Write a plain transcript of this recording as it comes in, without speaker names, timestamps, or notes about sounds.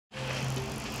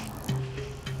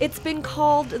It's been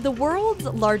called the world's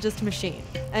largest machine,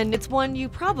 and it's one you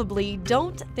probably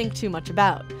don't think too much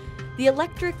about: the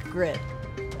electric grid.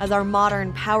 As our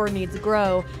modern power needs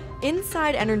grow,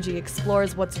 Inside Energy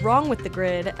explores what's wrong with the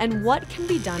grid and what can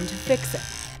be done to fix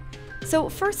it. So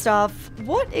first off,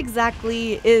 what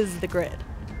exactly is the grid?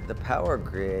 The power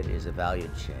grid is a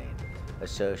value chain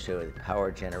associated with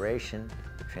power generation,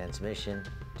 transmission,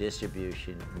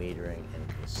 distribution, metering, and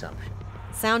consumption.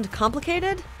 Sound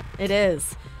complicated? It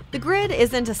is. The grid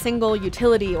isn't a single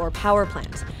utility or power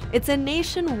plant. It's a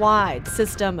nationwide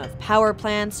system of power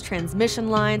plants, transmission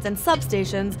lines, and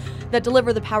substations that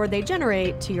deliver the power they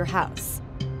generate to your house.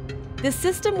 The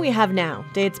system we have now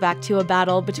dates back to a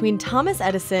battle between Thomas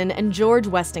Edison and George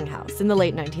Westinghouse in the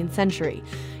late 19th century.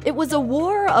 It was a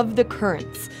war of the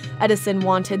currents. Edison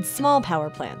wanted small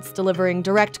power plants, delivering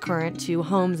direct current to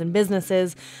homes and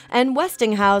businesses, and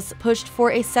Westinghouse pushed for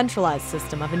a centralized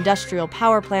system of industrial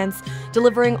power plants,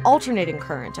 delivering alternating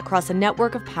current across a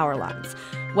network of power lines.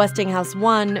 Westinghouse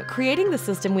won, creating the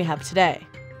system we have today.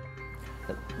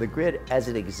 The grid as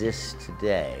it exists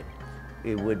today,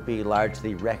 it would be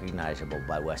largely recognizable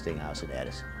by Westinghouse and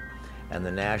Edison. And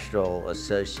the National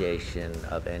Association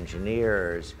of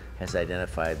Engineers has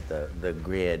identified the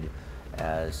grid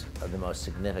as the most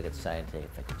significant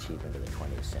scientific achievement of the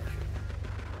 20th century.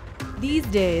 These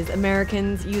days,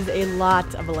 Americans use a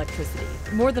lot of electricity,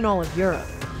 more than all of Europe.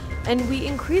 And we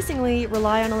increasingly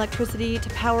rely on electricity to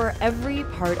power every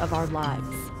part of our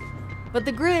lives. But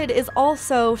the grid is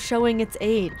also showing its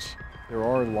age. There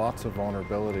are lots of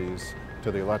vulnerabilities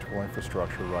to the electrical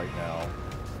infrastructure right now.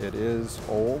 It is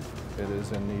old, it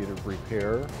is in need of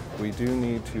repair. We do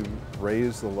need to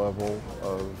raise the level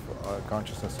of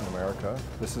consciousness in America.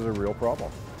 This is a real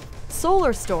problem.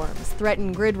 Solar storms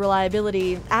threaten grid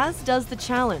reliability, as does the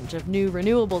challenge of new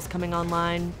renewables coming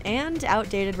online and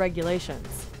outdated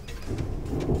regulations.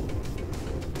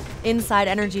 Inside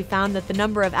Energy found that the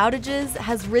number of outages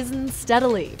has risen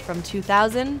steadily from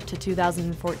 2000 to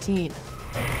 2014.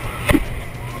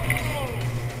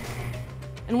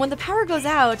 And when the power goes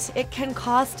out, it can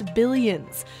cost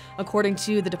billions. According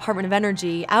to the Department of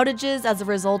Energy, outages as a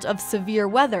result of severe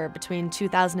weather between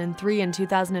 2003 and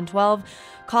 2012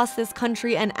 cost this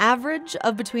country an average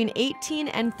of between $18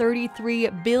 and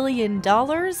 $33 billion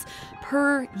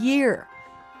per year.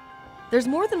 There's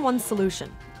more than one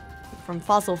solution. From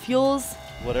fossil fuels,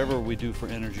 whatever we do for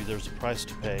energy, there's a price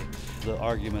to pay. The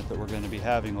argument that we're going to be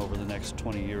having over the next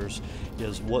 20 years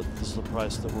is what is the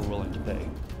price that we're willing to pay.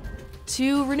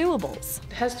 To renewables.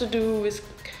 It has to do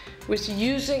with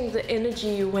using the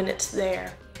energy when it's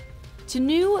there. To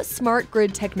new smart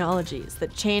grid technologies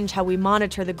that change how we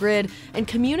monitor the grid and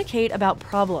communicate about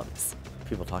problems.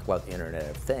 People talk about the Internet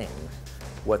of Things.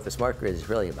 What the smart grid is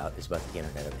really about is about the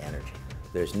Internet of Energy.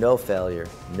 There's no failure,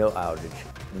 no outage,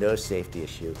 no safety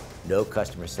issue, no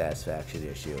customer satisfaction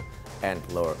issue, and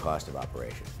lower cost of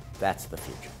operation. That's the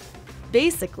future.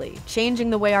 Basically, changing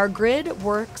the way our grid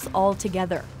works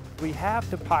altogether. We have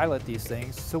to pilot these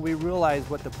things so we realize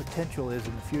what the potential is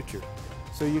in the future.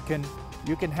 So you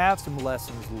can have some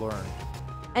lessons learned.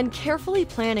 And carefully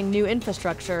planning new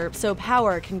infrastructure so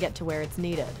power can get to where it's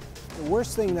needed. The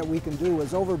worst thing that we can do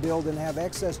is overbuild and have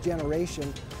excess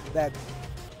generation that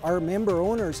our member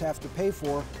owners have to pay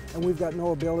for, and we've got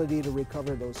no ability to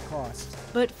recover those costs.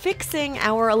 But fixing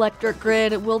our electric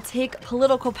grid will take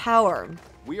political power.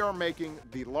 We are making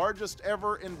the largest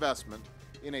ever investment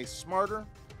in a smarter,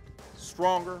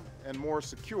 stronger, and more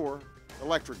secure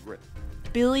electric grid.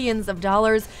 Billions of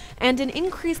dollars and an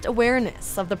increased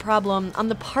awareness of the problem on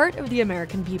the part of the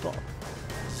American people.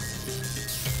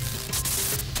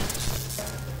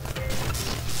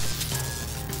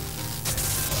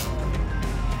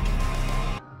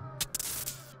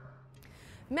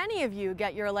 Many of you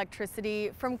get your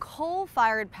electricity from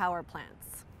coal-fired power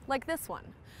plants, like this one.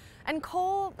 And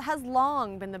coal has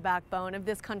long been the backbone of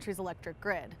this country's electric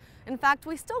grid. In fact,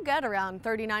 we still get around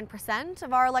 39%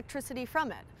 of our electricity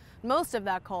from it. Most of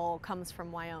that coal comes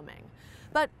from Wyoming.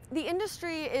 But the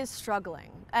industry is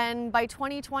struggling, and by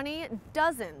 2020,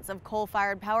 dozens of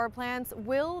coal-fired power plants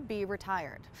will be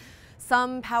retired.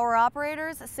 Some power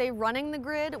operators say running the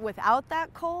grid without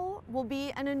that coal will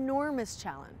be an enormous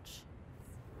challenge.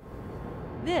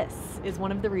 This is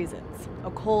one of the reasons: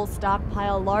 a coal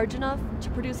stockpile large enough to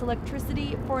produce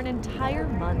electricity for an entire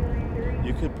month.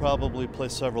 You could probably play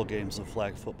several games of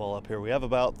flag football up here. We have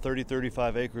about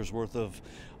 35 acres worth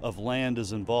of land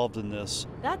is involved in this.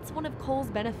 That's one of coal's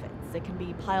benefits. It can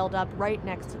be piled up right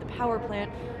next to the power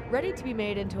plant, ready to be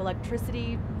made into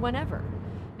electricity whenever.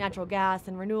 Natural gas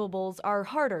and renewables are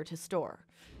harder to store.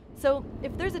 So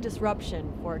if there's a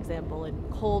disruption, for example, in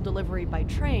coal delivery by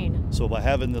train, So by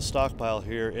having this stockpile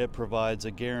here, it provides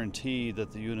a guarantee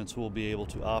that the units will be able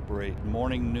to operate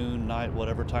morning, noon, night,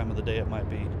 whatever time of the day it might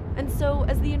be. and so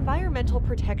as the Environmental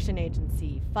Protection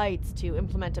Agency fights to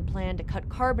implement a plan to cut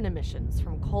carbon emissions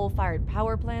from coal-fired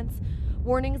power plants,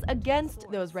 warnings against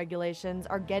those regulations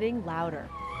are getting louder.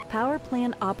 Power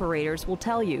plant operators will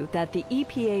tell you that the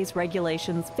EPA's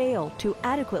regulations fail to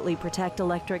adequately protect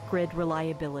electric grid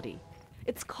reliability.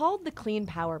 It's called the Clean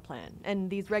Power Plan, and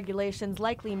these regulations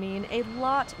likely mean a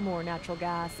lot more natural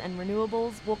gas and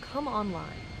renewables will come online.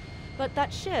 But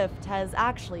that shift has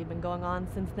actually been going on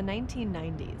since the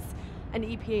 1990s, and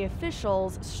EPA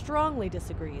officials strongly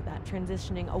disagree that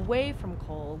transitioning away from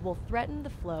coal will threaten the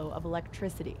flow of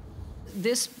electricity.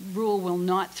 This rule will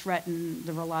not threaten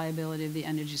the reliability of the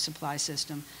energy supply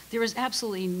system. There is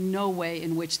absolutely no way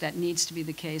in which that needs to be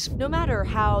the case. No matter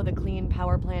how the Clean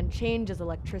Power Plan changes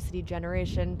electricity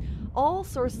generation, all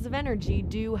sources of energy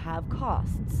do have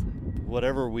costs.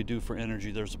 Whatever we do for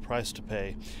energy, there's a price to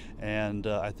pay. And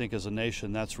I think as a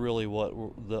nation, that's really what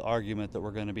the argument that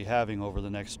we're going to be having over the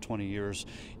next 20 years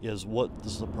is what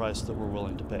is the price that we're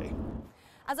willing to pay.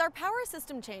 As our power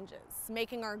system changes,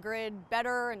 making our grid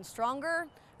better and stronger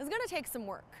is going to take some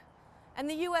work. And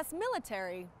the U.S.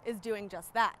 military is doing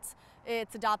just that.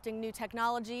 It's adopting new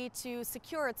technology to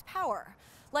secure its power,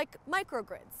 like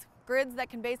microgrids, grids that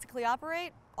can basically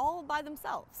operate all by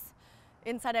themselves.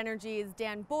 Inside Energy's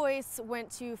Dan Boyce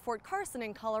went to Fort Carson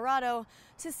in Colorado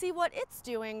to see what it's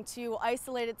doing to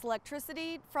isolate its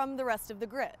electricity from the rest of the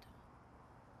grid.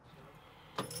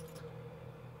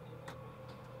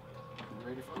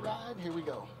 Ready for a ride? Here we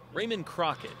go. Raymond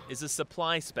Crockett is a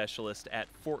supply specialist at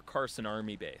Fort Carson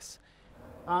Army Base.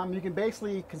 You can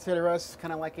basically consider us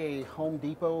kind of like a Home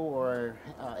Depot or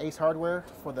Ace Hardware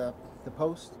for the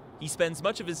post. He spends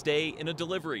much of his day in a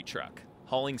delivery truck,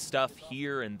 hauling stuff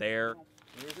here and there.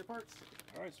 Here's your parts.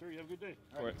 All right, sir, you have a good day.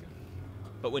 All right.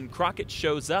 But when Crockett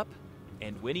shows up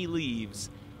and when he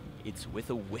leaves, it's with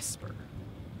a whisper.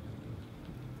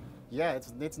 Yeah,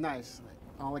 it's nice.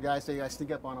 All the guys say I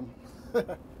sneak up on them.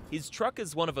 His truck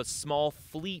is one of a small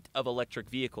fleet of electric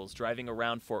vehicles driving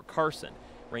around Fort Carson,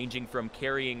 ranging from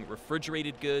carrying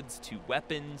refrigerated goods to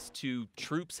weapons to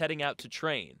troops heading out to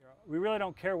train. We really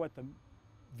don't care what the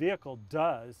vehicle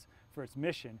does for its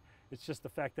mission. It's just the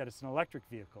fact that it's an electric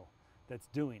vehicle that's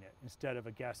doing it instead of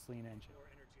a gasoline engine.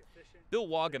 Bill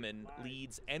Wagaman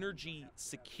leads energy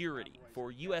security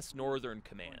for U.S. Northern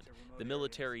Command, the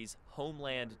military's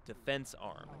homeland defense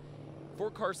arm.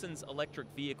 Fort Carson's electric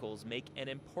vehicles make an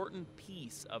important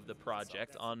piece of the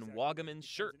project on Wagaman's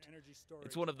shirt.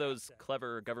 It's one of those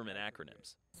clever government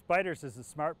acronyms. SPIDERS is a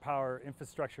smart power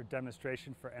infrastructure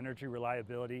demonstration for energy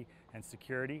reliability and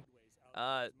security.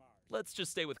 Let's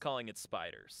just stay with calling it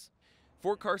SPIDERS.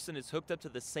 Fort Carson is hooked up to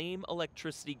the same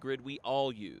electricity grid we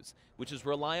all use, which is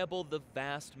reliable the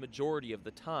vast majority of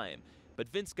the time.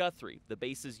 But Vince Guthrie, the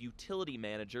base's utility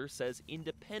manager, says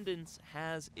independence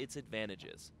has its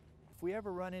advantages. If we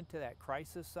ever run into that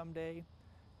crisis someday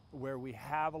where we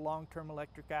have a long-term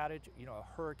electric outage, you know,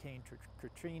 a Hurricane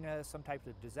Katrina, some type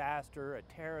of disaster, a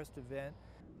terrorist event.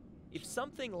 If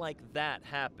something like that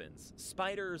happens,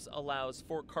 SPIDERS allows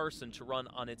Fort Carson to run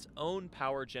on its own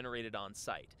power generated on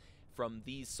site, from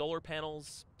these solar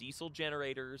panels, diesel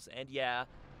generators, and yeah,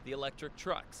 the electric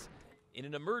trucks. In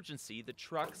an emergency, the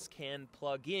trucks can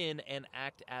plug in and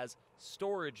act as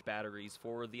storage batteries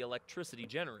for the electricity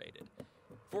generated.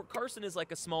 Fort Carson is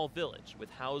like a small village with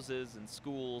houses and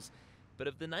schools, but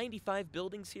of the 95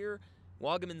 buildings here,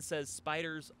 Wagaman says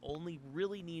SPIDERS only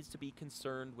really needs to be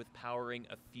concerned with powering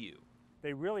a few.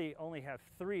 They really only have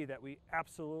 3 that we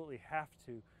absolutely have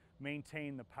to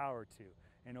maintain the power to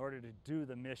in order to do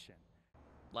the mission.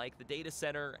 Like the data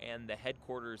center and the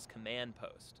headquarters command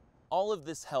post. All of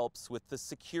this helps with the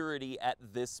security at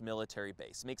this military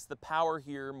base, makes the power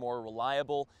here more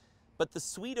reliable, but the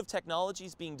suite of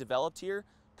technologies being developed here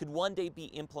could one day be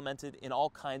implemented in all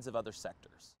kinds of other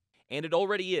sectors. And it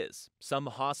already is. Some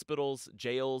hospitals,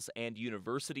 jails, and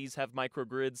universities have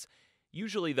microgrids.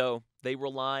 Usually, though, they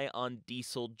rely on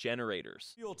diesel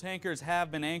generators. Fuel tankers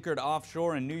have been anchored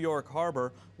offshore in New York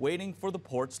Harbor, waiting for the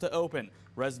ports to open.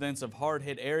 Residents of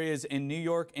hard-hit areas in New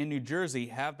York and New Jersey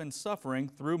have been suffering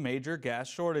through major gas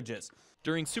shortages.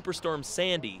 During Superstorm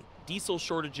Sandy, diesel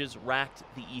shortages racked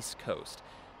the East Coast.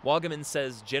 Wagaman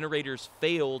says generators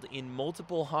failed in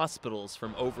multiple hospitals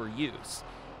from overuse.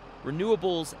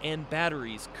 Renewables and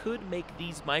batteries could make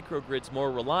these microgrids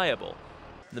more reliable.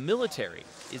 The military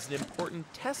is an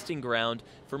important testing ground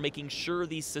for making sure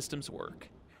these systems work.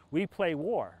 We play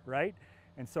war, right?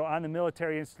 And so on the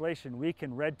military installation, we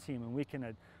can red team and we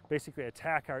can basically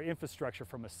attack our infrastructure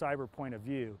from a cyber point of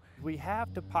view. We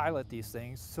have to pilot these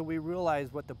things so we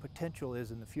realize what the potential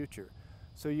is in the future.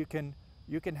 So you can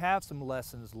have some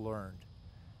lessons learned,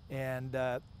 and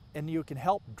you can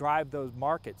help drive those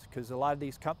markets, because a lot of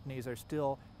these companies are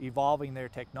still evolving their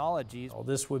technologies.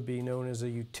 This would be known as a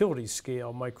utility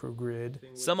scale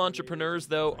microgrid. Some entrepreneurs,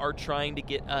 though, are trying to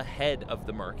get ahead of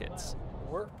the markets.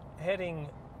 We're heading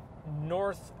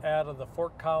north out of the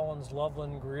Fort Collins,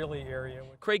 Loveland, Greeley area.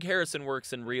 Craig Harrison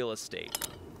works in real estate.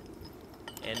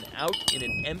 And out in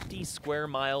an empty square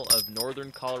mile of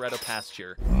northern Colorado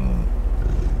pasture,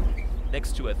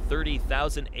 next to a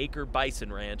 30,000-acre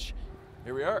bison ranch,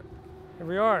 here we are. Here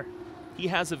we are. He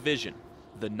has a vision,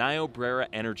 the Niobrara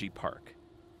Energy Park.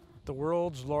 The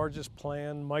world's largest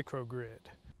planned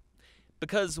microgrid.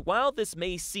 Because while this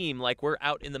may seem like we're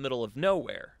out in the middle of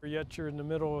nowhere, yet you're in the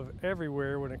middle of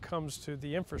everywhere when it comes to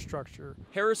the infrastructure.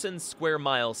 Harrison's square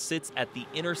mile sits at the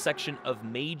intersection of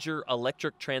major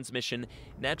electric transmission,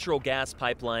 natural gas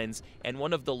pipelines, and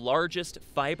one of the largest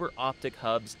fiber optic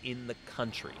hubs in the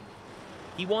country.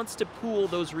 He wants to pool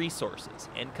those resources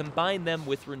and combine them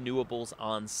with renewables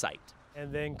on site.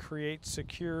 And then create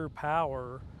secure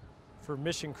power for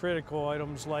mission critical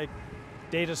items like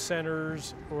data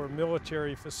centers or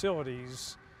military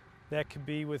facilities that could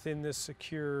be within this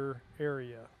secure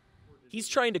area. He's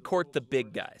trying to court the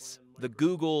big guys, the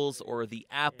Googles or the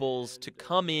Apples, to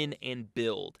come in and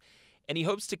build. And he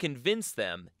hopes to convince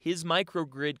them his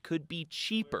microgrid could be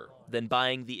cheaper than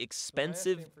buying the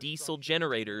expensive diesel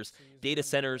generators data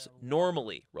centers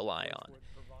normally rely on.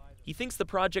 He thinks the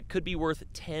project could be worth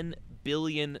 $10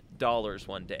 billion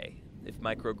one day, if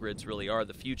microgrids really are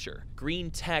the future. Green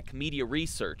Tech Media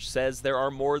Research says there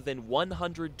are more than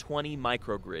 120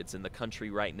 microgrids in the country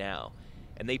right now,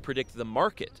 and they predict the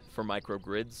market for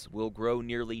microgrids will grow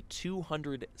nearly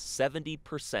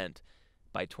 270%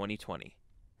 by 2020.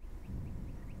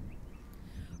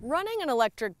 Running an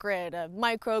electric grid, a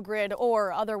microgrid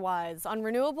or otherwise, on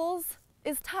renewables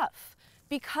is tough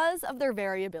because of their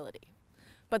variability.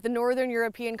 But the northern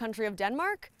European country of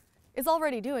Denmark is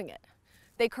already doing it.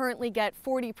 They currently get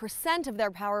 40% of their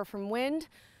power from wind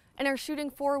and are shooting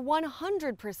for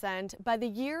 100% by the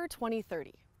year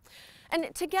 2030.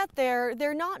 And to get there,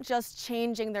 they're not just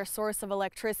changing their source of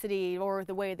electricity or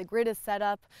the way the grid is set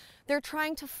up, they're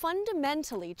trying to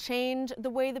fundamentally change the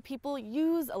way the people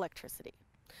use electricity.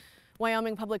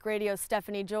 Wyoming Public Radio's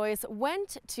Stephanie Joyce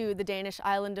went to the Danish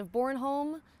island of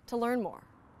Bornholm to learn more.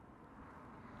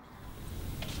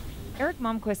 Eric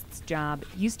Malmquist's job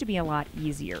used to be a lot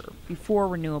easier before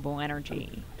renewable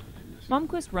energy.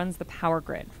 Malmquist runs the power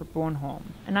grid for Bornholm,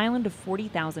 an island of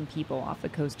 40,000 people off the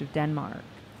coast of Denmark.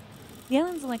 The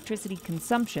island's electricity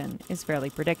consumption is fairly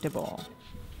predictable.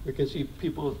 We can see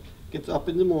people get up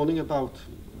in the morning about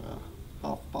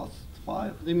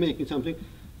 5:30. They're making something,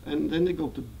 and then they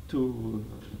go to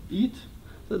eat,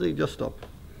 so they just stop.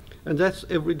 And that's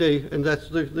every day, and that's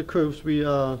the curves we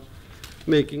are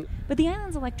making. But the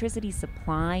island's electricity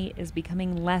supply is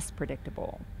becoming less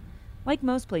predictable. Like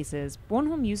most places,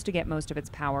 Bornholm used to get most of its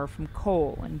power from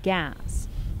coal and gas.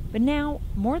 But now,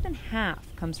 more than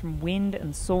half comes from wind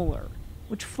and solar,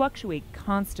 which fluctuate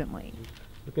constantly.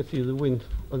 You can see the wind,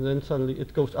 and then suddenly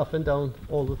it goes up and down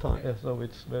all the time. Yeah, so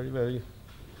it's very, very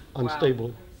unstable.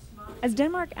 Wow. As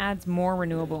Denmark adds more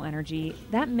renewable energy,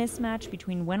 that mismatch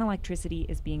between when electricity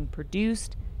is being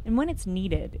produced and when it's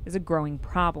needed is a growing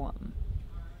problem.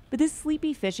 But this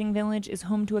sleepy fishing village is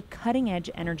home to a cutting-edge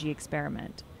energy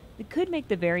experiment that could make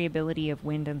the variability of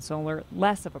wind and solar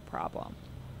less of a problem.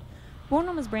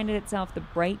 Bornholm has branded itself the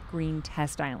Bright Green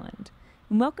Test Island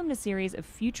and welcomed a series of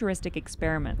futuristic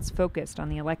experiments focused on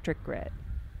the electric grid.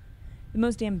 The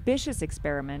most ambitious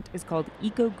experiment is called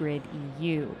EcoGrid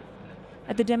EU.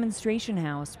 At the demonstration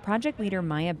house, project leader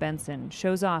Maya Benson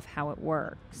shows off how it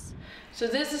works. So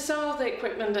this is some of the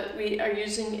equipment that we are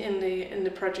using in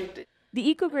the project.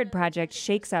 The EcoGrid project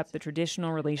shakes up the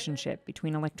traditional relationship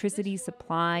between electricity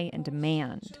supply and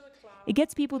demand. It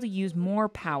gets people to use more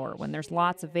power when there's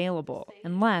lots available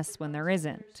and less when there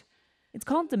isn't. It's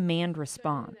called demand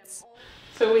response.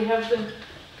 So we have the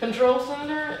control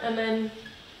center and then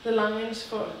the lines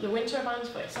for the wind turbines,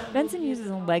 for example. Benson uses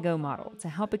a Lego model to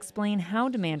help explain how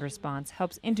demand response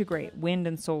helps integrate wind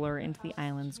and solar into the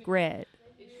island's grid.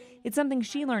 It's something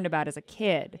she learned about as a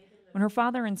kid when her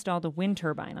father installed a wind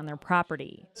turbine on their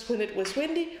property. When it was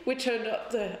windy, we turned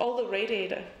up all the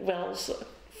radiator valves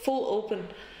full open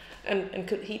and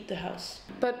could heat the house.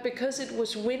 But because it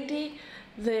was windy,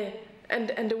 the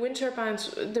wind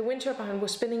turbine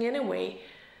was spinning anyway,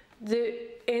 the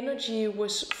energy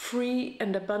was free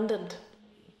and abundant.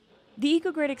 The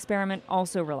EcoGrid experiment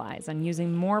also relies on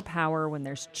using more power when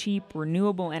there's cheap,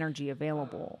 renewable energy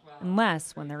available, and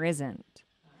less when there isn't.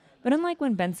 But unlike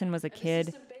when Benson was a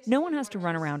kid, no one has to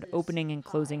run around opening and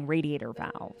closing radiator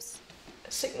valves.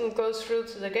 A signal goes through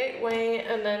to the gateway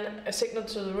and then a signal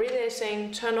to the relay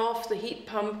saying turn off the heat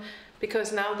pump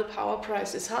because now the power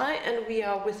price is high and we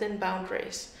are within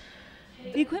boundaries.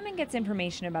 The equipment gets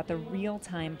information about the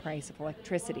real-time price of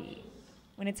electricity.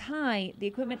 When it's high, the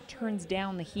equipment turns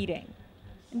down the heating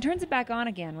and turns it back on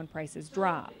again when prices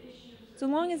drop, so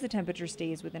long as the temperature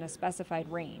stays within a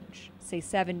specified range, say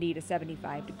 70 to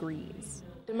 75 degrees.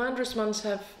 Demand response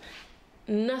have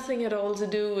nothing at all to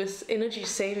do with energy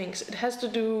savings. It has to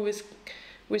do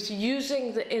with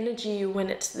using the energy when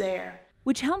it's there.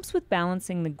 Which helps with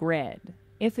balancing the grid,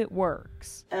 if it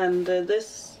works. And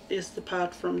this is the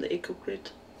part from the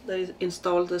EcoGrid. They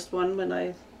installed this one when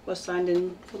I was signed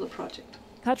in for the project.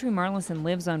 Katri Marlison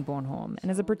lives on Bornholm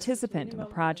and is a participant in the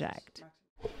project.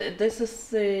 This is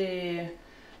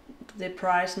the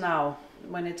price now.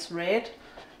 When it's red,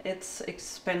 it's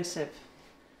expensive.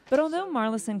 But although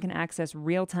Marlison can access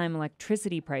real-time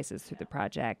electricity prices through the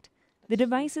project, the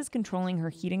devices controlling her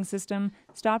heating system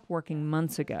stopped working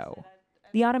months ago.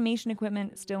 The automation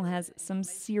equipment still has some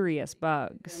serious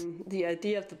bugs. The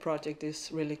idea of the project is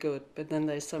really good, but then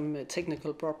there's some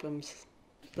technical problems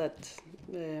that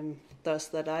does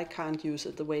that I can't use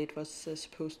it the way it was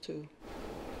supposed to.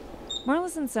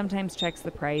 Marlison sometimes checks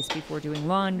the price before doing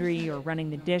laundry or running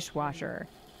the dishwasher,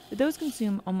 but those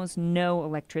consume almost no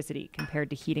electricity compared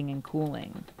to heating and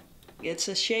cooling. It's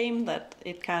a shame that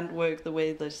it can't work the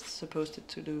way that it's supposed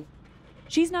to do.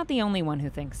 She's not the only one who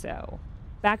thinks so.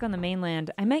 Back on the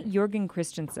mainland, I met Jørgen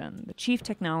Christensen, the Chief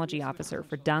Technology Officer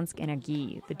for Dansk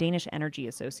Energi, the Danish Energy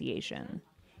Association.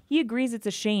 He agrees it's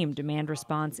a shame demand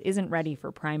response isn't ready for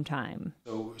prime time.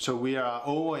 So we are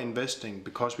over-investing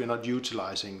because we're not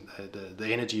utilizing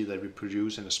the energy that we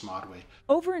produce in a smart way.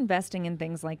 Over-investing in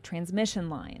things like transmission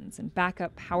lines and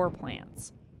backup power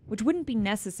plants, which wouldn't be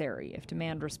necessary if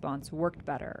demand response worked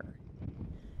better.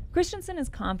 Christensen is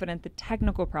confident the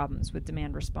technical problems with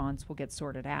demand response will get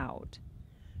sorted out.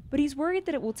 But he's worried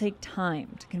that it will take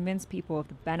time to convince people of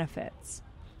the benefits.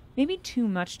 Maybe too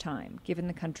much time, given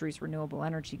the country's renewable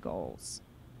energy goals.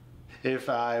 If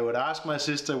I would ask my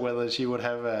sister whether she would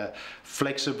have a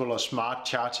flexible or smart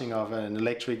charging of an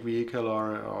electric vehicle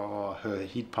or her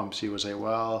heat pump, she would say,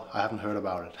 well, I haven't heard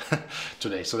about it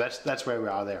today. So that's where we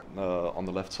are there. On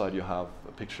the left side you have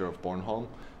a picture of Bornholm,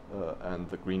 and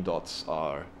the green dots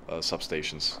are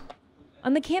substations.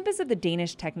 On the campus of the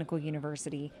Danish Technical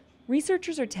University,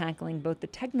 researchers are tackling both the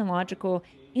technological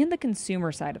and the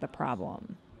consumer side of the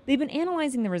problem. They've been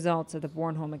analyzing the results of the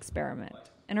Bornholm experiment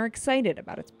and are excited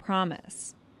about its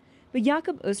promise. But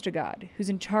Jakob Østergaard, who's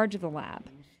in charge of the lab,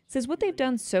 says what they've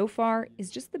done so far is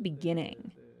just the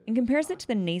beginning and compares it to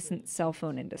the nascent cell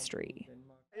phone industry.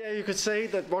 Yeah, you could say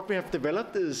that what we have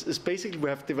developed is basically we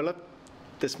have developed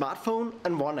the smartphone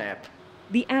and one app.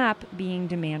 The app being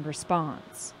demand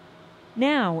response.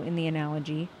 Now, in the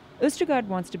analogy, Østergaard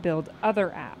wants to build other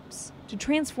apps to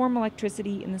transform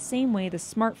electricity in the same way the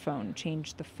smartphone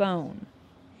changed the phone.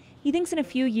 He thinks in a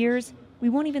few years, we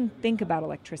won't even think about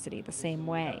electricity the same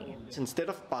way. Instead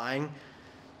of buying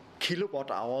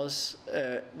kilowatt hours,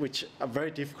 which are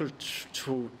very difficult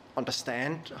to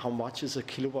understand how much is a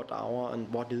kilowatt hour and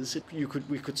what is it, we could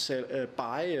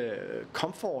buy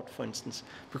comfort, for instance.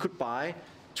 We could buy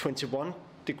 21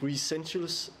 degrees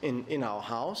Celsius in our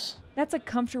house. That's a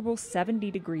comfortable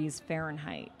 70 degrees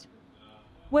Fahrenheit.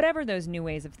 Whatever those new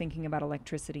ways of thinking about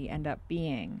electricity end up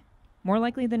being, more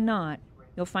likely than not,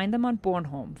 you'll find them on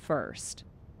Bornholm first.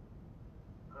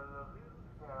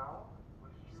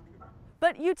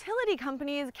 But utility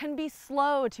companies can be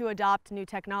slow to adopt new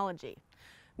technology.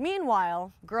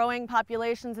 Meanwhile, growing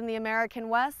populations in the American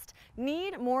West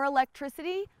need more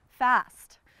electricity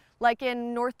fast. Like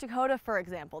in North Dakota, for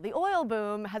example, the oil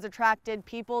boom has attracted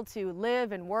people to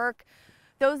live and work.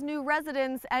 Those new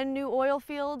residents and new oil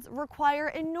fields require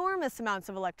enormous amounts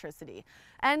of electricity,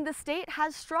 and the state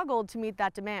has struggled to meet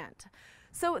that demand.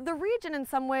 So the region in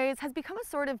some ways has become a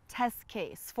sort of test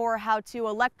case for how to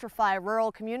electrify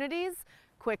rural communities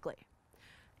quickly.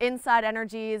 Inside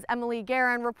Energy's Emily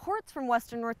Guerin reports from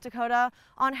Western North Dakota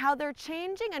on how they're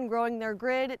changing and growing their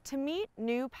grid to meet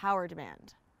new power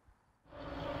demand.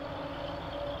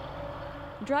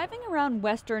 Driving around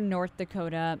western North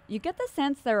Dakota, you get the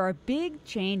sense there are big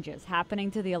changes happening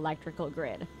to the electrical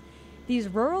grid. These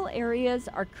rural areas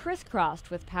are crisscrossed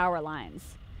with power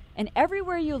lines, and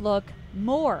everywhere you look,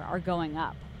 more are going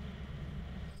up.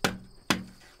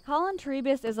 Colin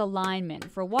Trebus is a lineman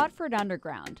for Watford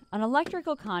Underground, an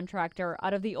electrical contractor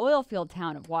out of the oilfield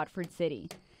town of Watford City.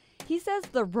 He says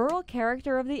the rural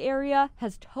character of the area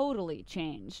has totally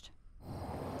changed.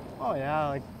 Oh yeah,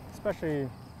 like especially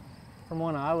from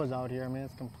when I was out here, I mean,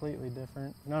 it's completely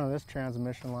different. None of this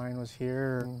transmission line was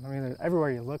here. I mean,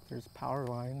 everywhere you look, there's power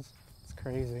lines. It's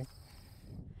crazy.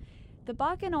 The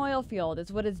Bakken oil field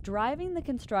is what is driving the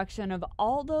construction of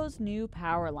all those new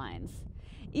power lines.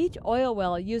 Each oil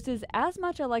well uses as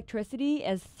much electricity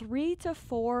as 3 to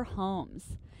 4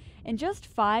 homes. In just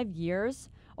 5 years,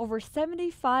 over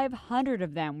 7,500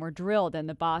 of them were drilled in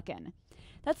the Bakken.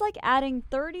 That's like adding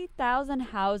 30,000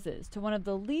 houses to one of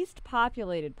the least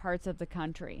populated parts of the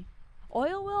country.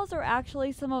 Oil wells are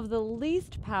actually some of the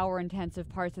least power-intensive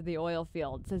parts of the oil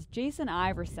field, says Jason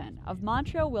Iverson of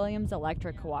Montreal Williams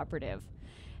Electric Cooperative.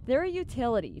 They're a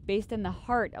utility based in the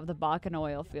heart of the Bakken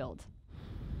oil field.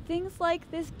 Things like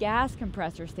this gas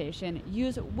compressor station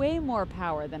use way more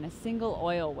power than a single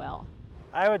oil well.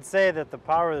 I would say that the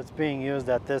power that's being used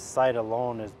at this site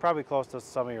alone is probably close to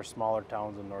some of your smaller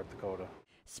towns in North Dakota.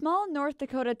 Small North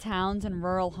Dakota towns and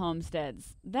rural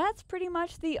homesteads. That's pretty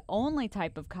much the only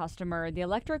type of customer the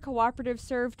electric cooperative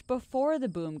served before the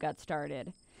boom got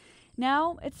started.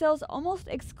 Now it sells almost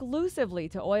exclusively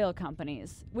to oil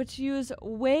companies, which use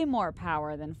way more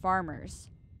power than farmers.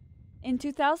 In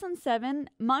 2007,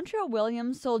 Montreal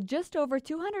Williams sold just over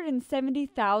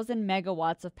 270,000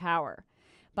 megawatts of power.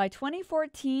 By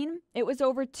 2014, it was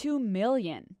over 2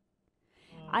 million.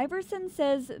 Iverson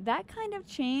says that kind of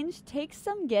change takes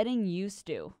some getting used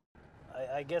to.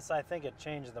 I guess I think it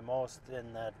changed the most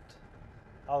in that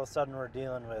all of a sudden we're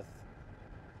dealing with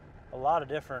a lot of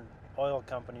different oil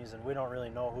companies and we don't really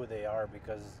know who they are,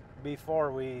 because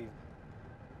before we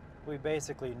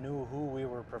basically knew who we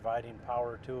were providing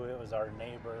power to. It was our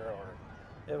neighbor, or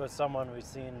it was someone we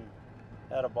seen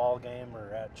at a ball game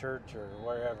or at church or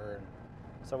wherever. And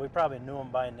so we probably knew them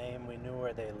by name, we knew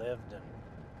where they lived, and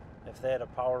if they had a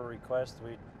power request,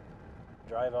 we'd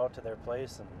drive out to their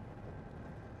place and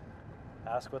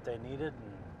ask what they needed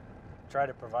and try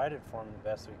to provide it for them the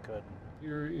best we could.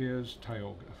 Here is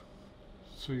Tioga.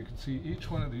 So you can see each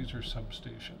one of these are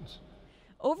substations.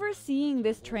 Overseeing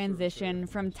this transition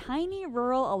from tiny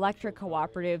rural electric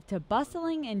cooperative to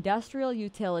bustling industrial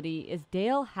utility is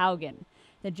Dale Haugen,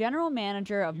 the general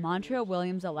manager of Montreal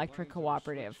Williams Electric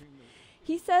Cooperative.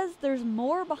 He says there's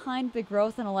more behind the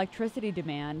growth in electricity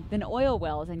demand than oil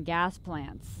wells and gas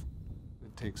plants.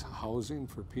 It takes housing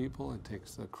for people, it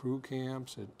takes the crew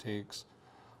camps, it takes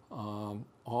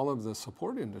all of the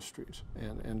support industries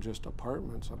and just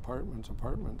apartments.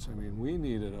 I mean, we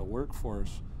needed a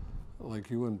workforce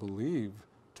like you wouldn't believe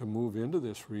to move into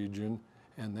this region,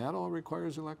 and that all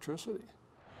requires electricity.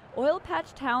 Oil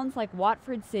patch towns like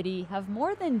Watford City have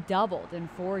more than doubled in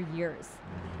 4 years.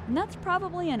 And that's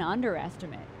probably an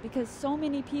underestimate because so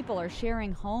many people are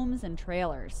sharing homes and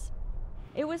trailers.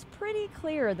 It was pretty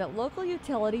clear that local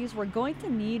utilities were going to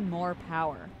need more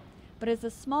power. But as a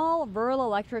small rural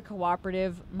electric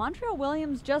cooperative, Montreal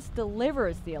Williams just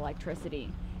delivers the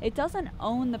electricity. It doesn't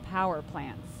own the power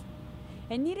plants.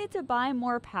 It needed to buy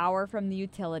more power from the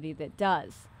utility that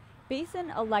does,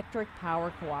 Basin Electric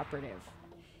Power Cooperative.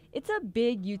 It's a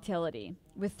big utility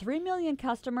with 3 million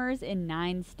customers in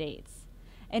 9 states.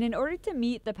 And in order to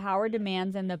meet the power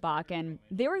demands in the Bakken,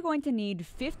 they were going to need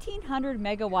 1,500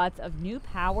 megawatts of new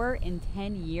power in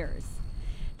 10 years.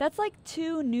 That's like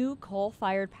 2 new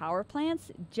coal-fired power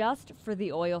plants just for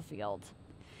the oil field.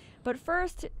 But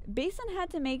first, Basin had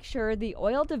to make sure the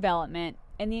oil development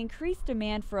and the increased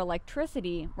demand for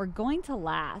electricity were going to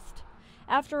last.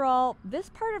 After all, this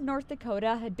part of North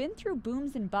Dakota had been through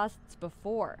booms and busts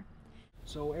before.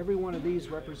 So every one of these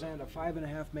represent a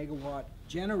 5.5 megawatt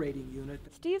generating unit.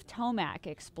 Steve Tomac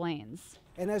explains.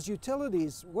 And as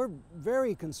utilities, we're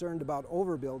very concerned about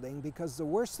overbuilding, because the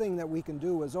worst thing that we can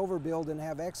do is overbuild and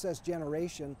have excess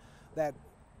generation that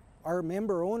our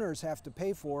member owners have to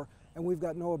pay for, and we've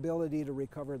got no ability to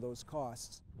recover those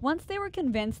costs. Once they were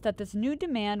convinced that this new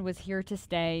demand was here to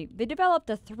stay, they developed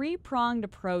a 3-pronged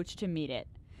approach to meet it.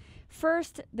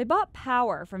 First, they bought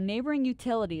power from neighboring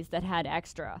utilities that had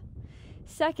extra.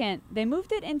 Second, they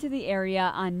moved it into the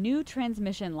area on new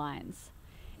transmission lines.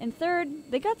 And third,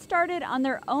 they got started on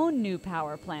their own new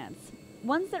power plants,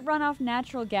 ones that run off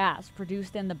natural gas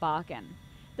produced in the Bakken.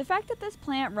 The fact that this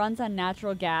plant runs on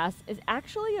natural gas is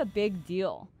actually a big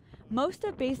deal. Most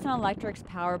of Basin Electric's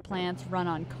power plants run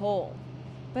on coal.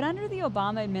 But under the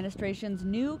Obama administration's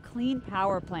new Clean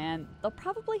Power Plan, they'll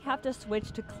probably have to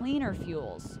switch to cleaner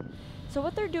fuels. So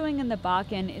what they're doing in the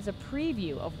Bakken is a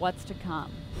preview of what's to come.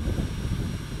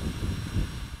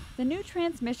 The new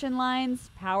transmission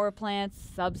lines, power plants,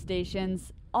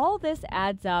 substations, all this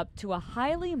adds up to a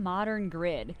highly modern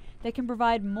grid that can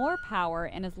provide more power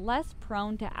and is less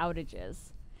prone to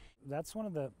outages. That's one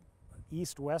of the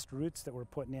east-west routes that we're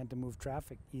putting in to move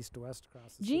traffic east-west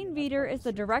across the Gene Veeder is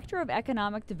the Director of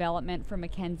Economic Development for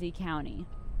McKenzie County.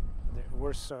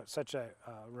 We're such a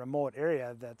remote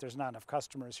area that there's not enough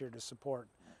customers here to support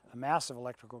a massive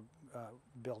electrical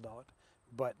build-out,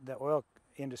 but the oil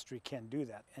industry can do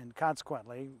that, and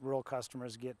consequently rural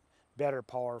customers get better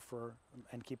power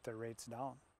and keep their rates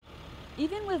down.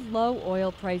 Even with low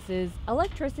oil prices,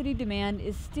 electricity demand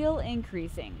is still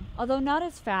increasing, although not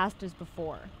as fast as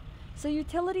before. So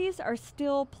utilities are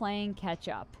still playing catch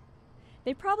up.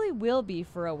 They probably will be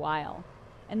for a while.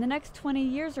 In the next 20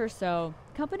 years or so,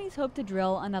 companies hope to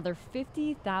drill another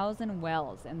 50,000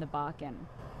 wells in the Bakken.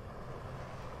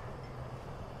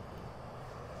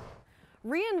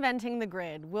 Reinventing the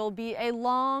grid will be a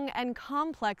long and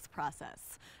complex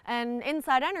process, and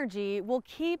Inside Energy will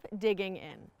keep digging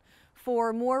in.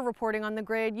 For more reporting on the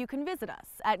grid, you can visit us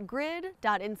at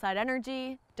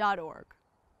grid.insideenergy.org.